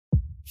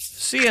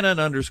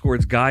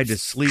CNN_'s Guide to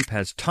Sleep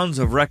has tons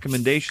of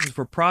recommendations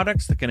for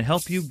products that can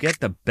help you get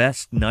the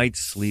best night's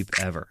sleep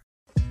ever.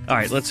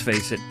 Alright, let's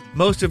face it,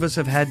 most of us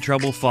have had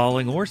trouble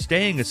falling or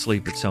staying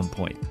asleep at some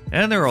point,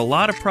 and there are a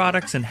lot of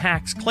products and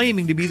hacks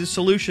claiming to be the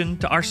solution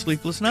to our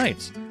sleepless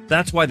nights.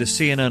 That's why the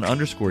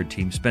CNN_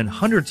 team spend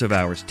hundreds of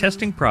hours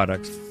testing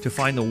products to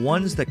find the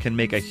ones that can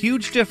make a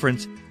huge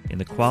difference in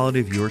the quality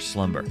of your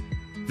slumber.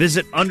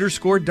 Visit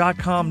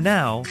underscore.com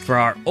now for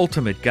our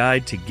ultimate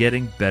guide to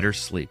getting better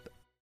sleep.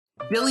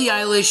 Billie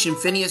Eilish and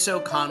Phineas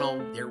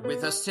O'Connell, they're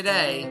with us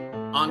today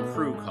on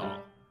Crew Call.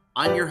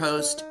 I'm your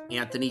host,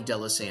 Anthony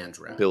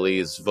D'Alessandro.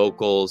 Billie's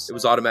vocals, it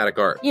was automatic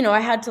art. You know, I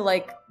had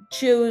to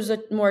choose a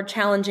more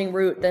challenging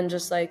route than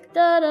just da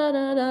da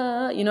da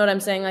da. You know what I'm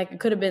saying? It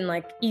could have been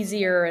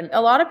easier. And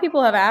a lot of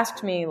people have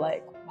asked me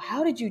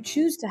how did you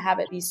choose to have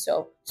it be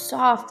so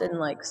soft and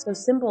so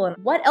simple? And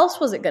what else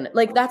was it gonna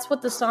that's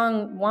what the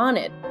song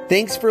wanted.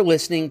 Thanks for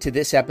listening to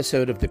this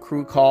episode of the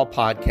Crew Call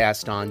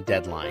podcast on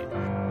Deadline.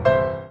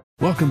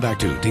 Welcome back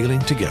to Dealing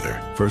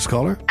Together. First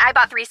caller? I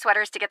bought 3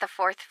 sweaters to get the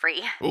 4th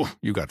free. Oh,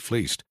 you got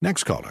fleeced.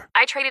 Next caller?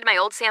 I traded my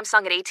old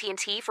Samsung at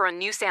AT&T for a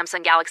new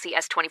Samsung Galaxy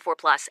S24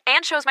 Plus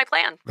and chose my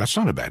plan. That's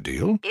not a bad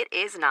deal. It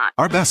is not.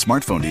 Our best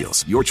smartphone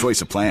deals. Your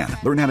choice of plan.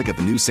 Learn how to get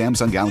the new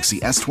Samsung Galaxy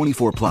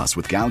S24 Plus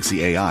with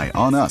Galaxy AI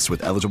on us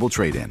with eligible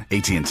trade-in.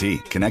 AT&T.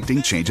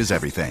 Connecting changes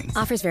everything.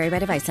 Offers vary by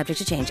device. Subject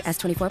to change.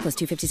 S24 plus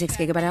 256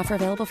 gigabyte offer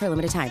available for a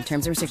limited time.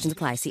 Terms and restrictions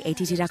apply. See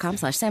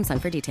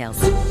att.com/Samsung for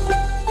details.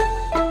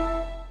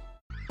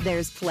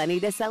 There's plenty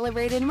to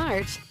celebrate in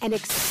March and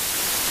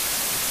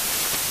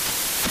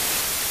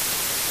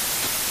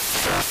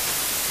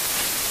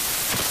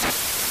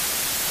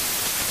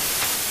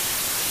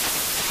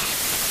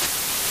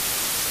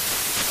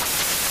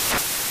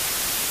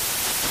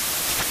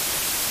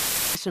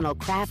National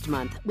Craft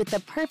Month with the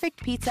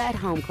perfect pizza at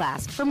home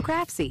class from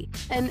Craftsy.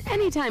 And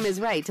anytime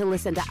is right to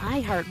listen to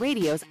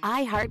iHeartRadio's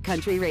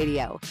iHeartCountry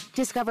Radio.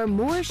 Discover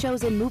more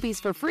shows and movies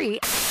for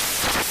free.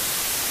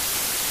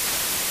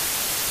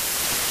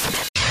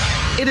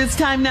 It is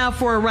time now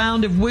for a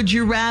round of Would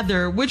You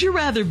Rather. Would you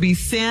rather be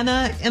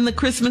Santa in the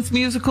Christmas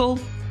musical?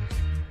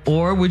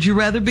 Or would you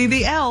rather be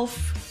the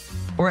elf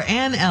or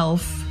an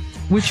elf?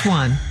 Which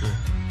one?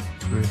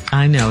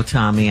 I know,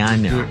 Tommy, I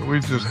know. Yeah, we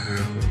just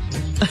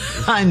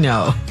I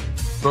know.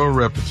 So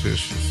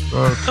repetitious.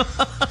 I'm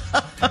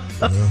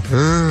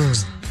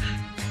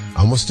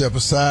going to step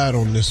aside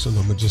on this one.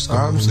 I'm just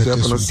going to let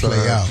this one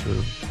play out.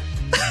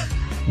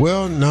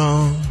 Well,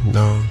 no.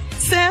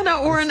 Santa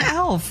or an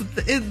elf?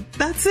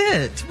 That's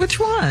it. Which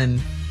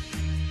one?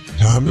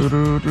 Tommy?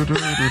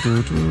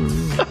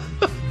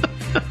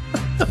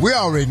 We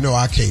already know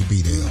I can't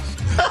be the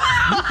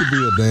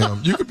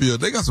elf.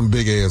 They got some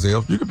big ass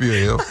elf. You could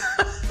be an elf.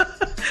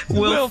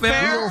 Will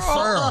Ferrell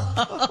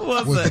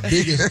was the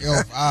biggest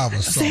elf I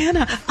ever saw.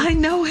 Santa, I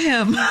know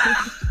him.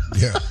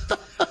 Yeah.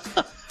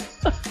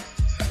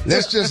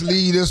 Let's just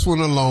leave this one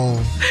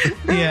alone.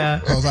 Yeah.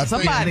 Because I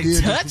somebody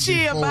think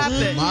touchy about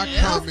that. My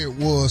comment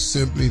was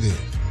simply this.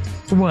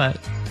 What?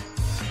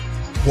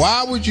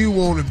 Why would you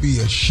want to be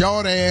a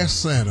short ass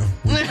Santa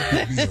when you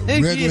could be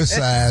a regular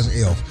size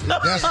elf?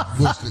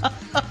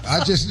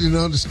 I just didn't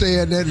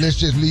understand that. Let's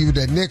just leave it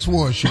at next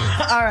one, Sean.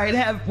 All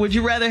right. Would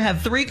you rather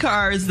have 3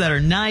 cars that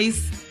are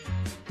nice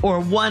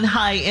or 1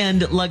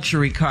 high-end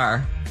luxury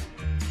car?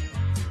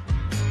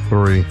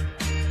 3.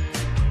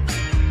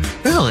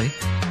 Really?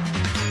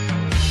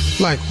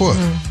 Like what?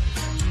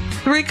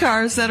 3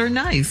 cars that are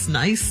nice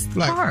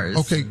cars.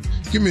 Okay,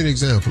 give me an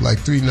example.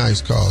 3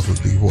 nice cars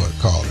would be what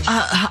cars?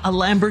 A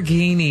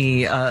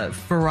Lamborghini, a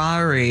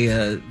Ferrari,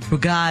 a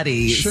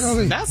Bugatti.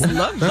 Shirley, that's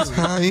luxury. That's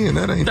high end.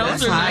 That ain't.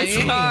 Those are nice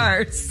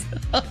cars.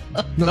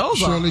 No,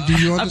 Shirley, do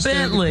you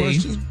understand the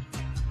question?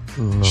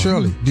 No.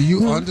 Shirley, do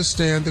you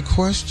understand the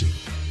question?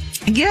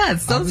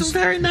 Yes, those are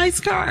very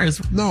nice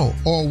cars. No,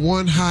 or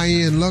 1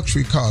 high-end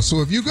luxury car. So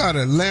if you got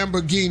a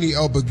Lamborghini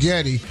or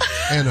Bugatti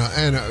and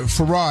a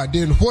Ferrari,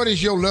 then what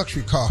is your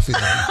luxury car fit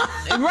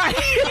in? Right.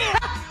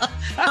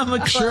 I'm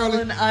a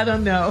Shirley. I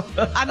don't know.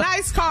 A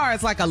nice car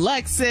is like a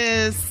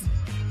Lexus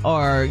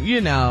or, there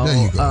you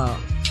go.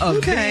 a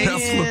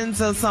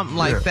Benz or something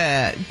like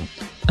that.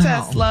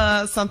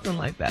 Tesla, something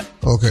like that.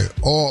 Okay,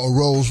 or a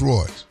Rolls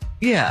Royce.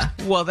 Yeah.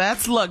 Well,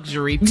 that's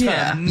luxury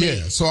to me.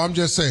 Yeah. So I'm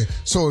just saying.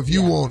 So if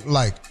you want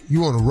a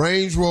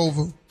Range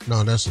Rover,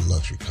 no, that's a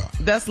luxury car.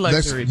 That's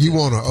luxury. You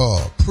want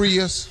a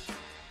Prius?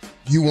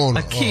 You want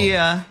a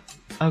Kia?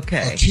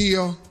 Okay. A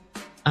Kia?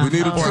 We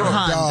need a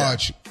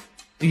Dodge.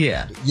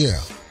 Yeah. Yeah.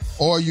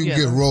 Or you can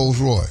get Rolls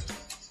Royce.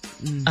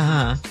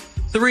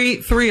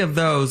 3 of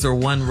those are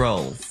 1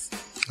 Rolls.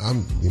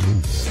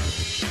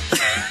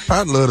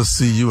 I'd love to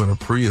see you in a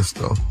Prius,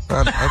 though.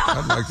 I'd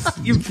like to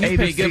see you. You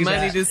pay good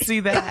money to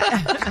see that.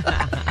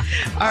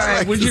 All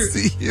right, would you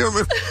see him?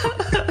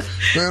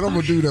 Man, I'm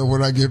gonna do that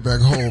when I get back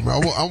home.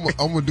 I'm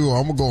gonna go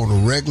on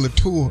a regular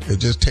tour and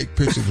just take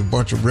pictures of a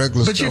bunch of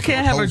regular stuff. But you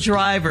can't have a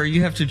driver.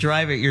 You have to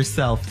drive it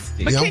yourself.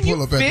 Yeah, I'm gonna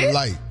pull up at the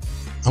light.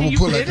 I'm gonna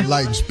pull at the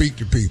light and speak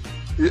to people.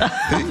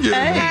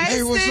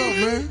 Hey, what's up,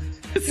 man?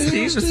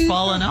 Steve is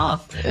falling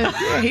off.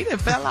 Yeah, he done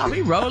fell off.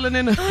 He rolling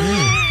in the...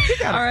 He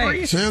got All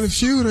right. Family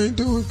Feud ain't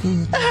doing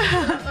good.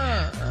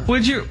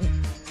 Would you...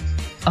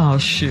 Oh,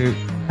 shoot.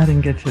 I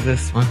didn't get to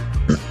this one.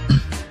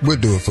 We'll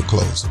do it for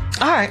closing.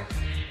 All right.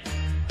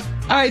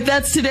 All right,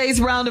 that's today's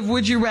round of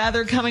Would You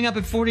Rather. Coming up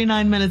at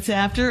 49 minutes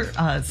after,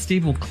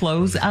 Steve will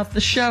close out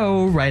the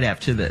show right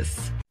after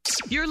this.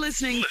 You're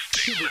listening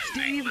to the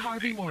Steve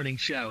Harvey Morning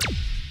Show.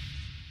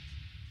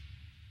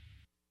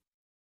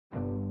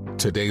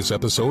 Today's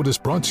episode is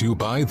brought to you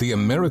by the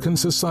American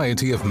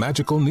Society of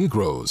Magical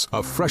Negroes,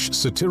 a fresh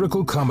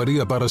satirical comedy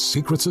about a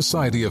secret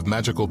society of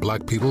magical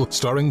black people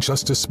starring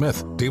Justice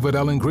Smith, David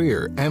Allen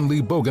Greer, Ann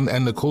Lee Bogan,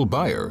 and Nicole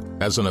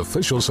Byer. As an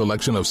official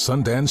selection of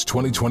Sundance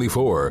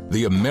 2024,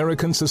 the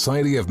American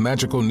Society of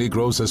Magical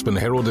Negroes has been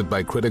heralded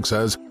by critics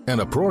as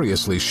an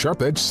uproariously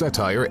sharp-edged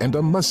satire and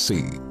a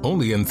must-see.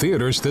 Only in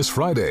theaters this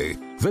Friday.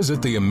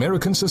 Visit the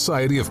American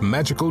Society of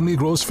Magical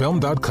Negroes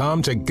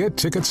Film.com to get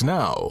tickets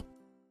now.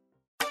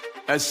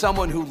 As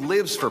someone who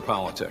lives for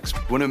politics,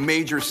 when a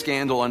major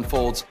scandal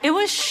unfolds, it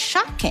was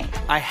shocking.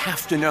 I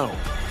have to know,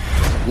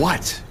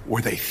 what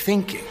were they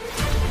thinking?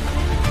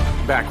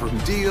 Backroom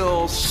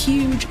deals,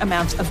 huge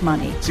amounts of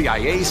money,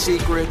 CIA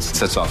secrets,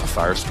 sets off a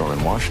firestorm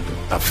in Washington,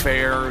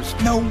 affairs.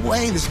 No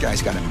way this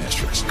guy's got a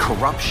mistress.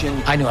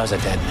 Corruption. I knew I was a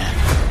dead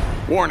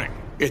man. Warning,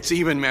 it's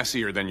even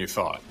messier than you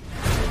thought.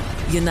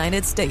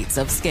 United States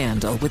of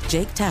Scandal with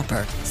Jake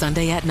Tapper,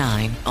 Sunday at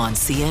 9 on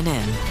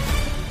CNN.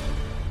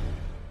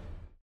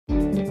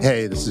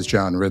 Hey, this is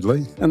John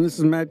Ridley. And this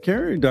is Matt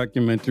Carey,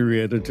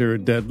 documentary editor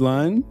at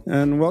Deadline.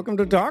 And welcome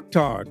to Doc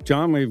Talk.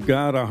 John, we've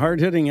got a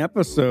hard-hitting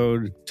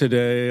episode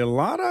today. A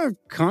lot of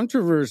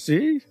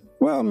controversy.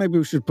 Well, maybe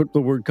we should put the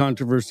word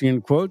controversy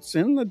in quotes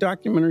in the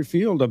documentary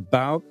field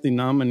about the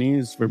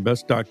nominees for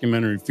Best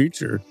Documentary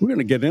Feature. We're going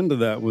to get into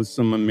that with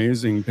some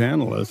amazing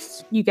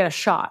panelists. You get a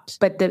shot,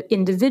 but the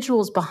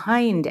individuals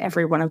behind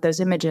every one of those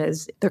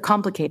images, they're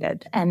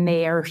complicated and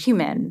they are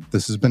human.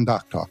 This has been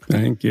Doc Talk.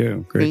 Thank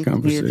you. Great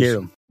conversation. Thank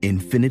you.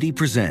 Infiniti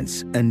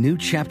presents a new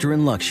chapter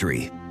in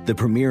luxury, the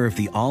premiere of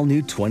the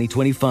all-new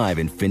 2025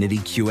 Infiniti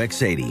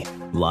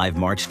QX80, live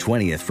March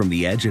 20th from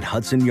the Edge at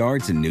Hudson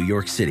Yards in New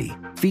York City,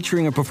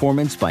 featuring a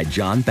performance by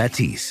John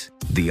Batiste.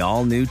 The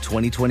all-new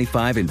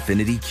 2025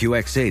 Infiniti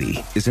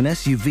QX80 is an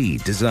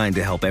SUV designed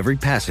to help every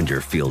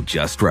passenger feel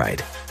just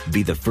right.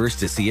 Be the first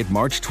to see it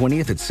March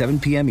 20th at 7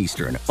 p.m.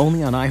 Eastern,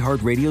 only on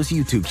iHeartRadio's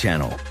YouTube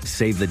channel.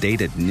 Save the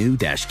date at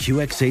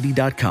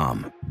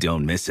new-QX80.com.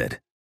 Don't miss it.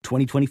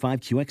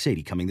 2025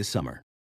 QX80 coming this summer.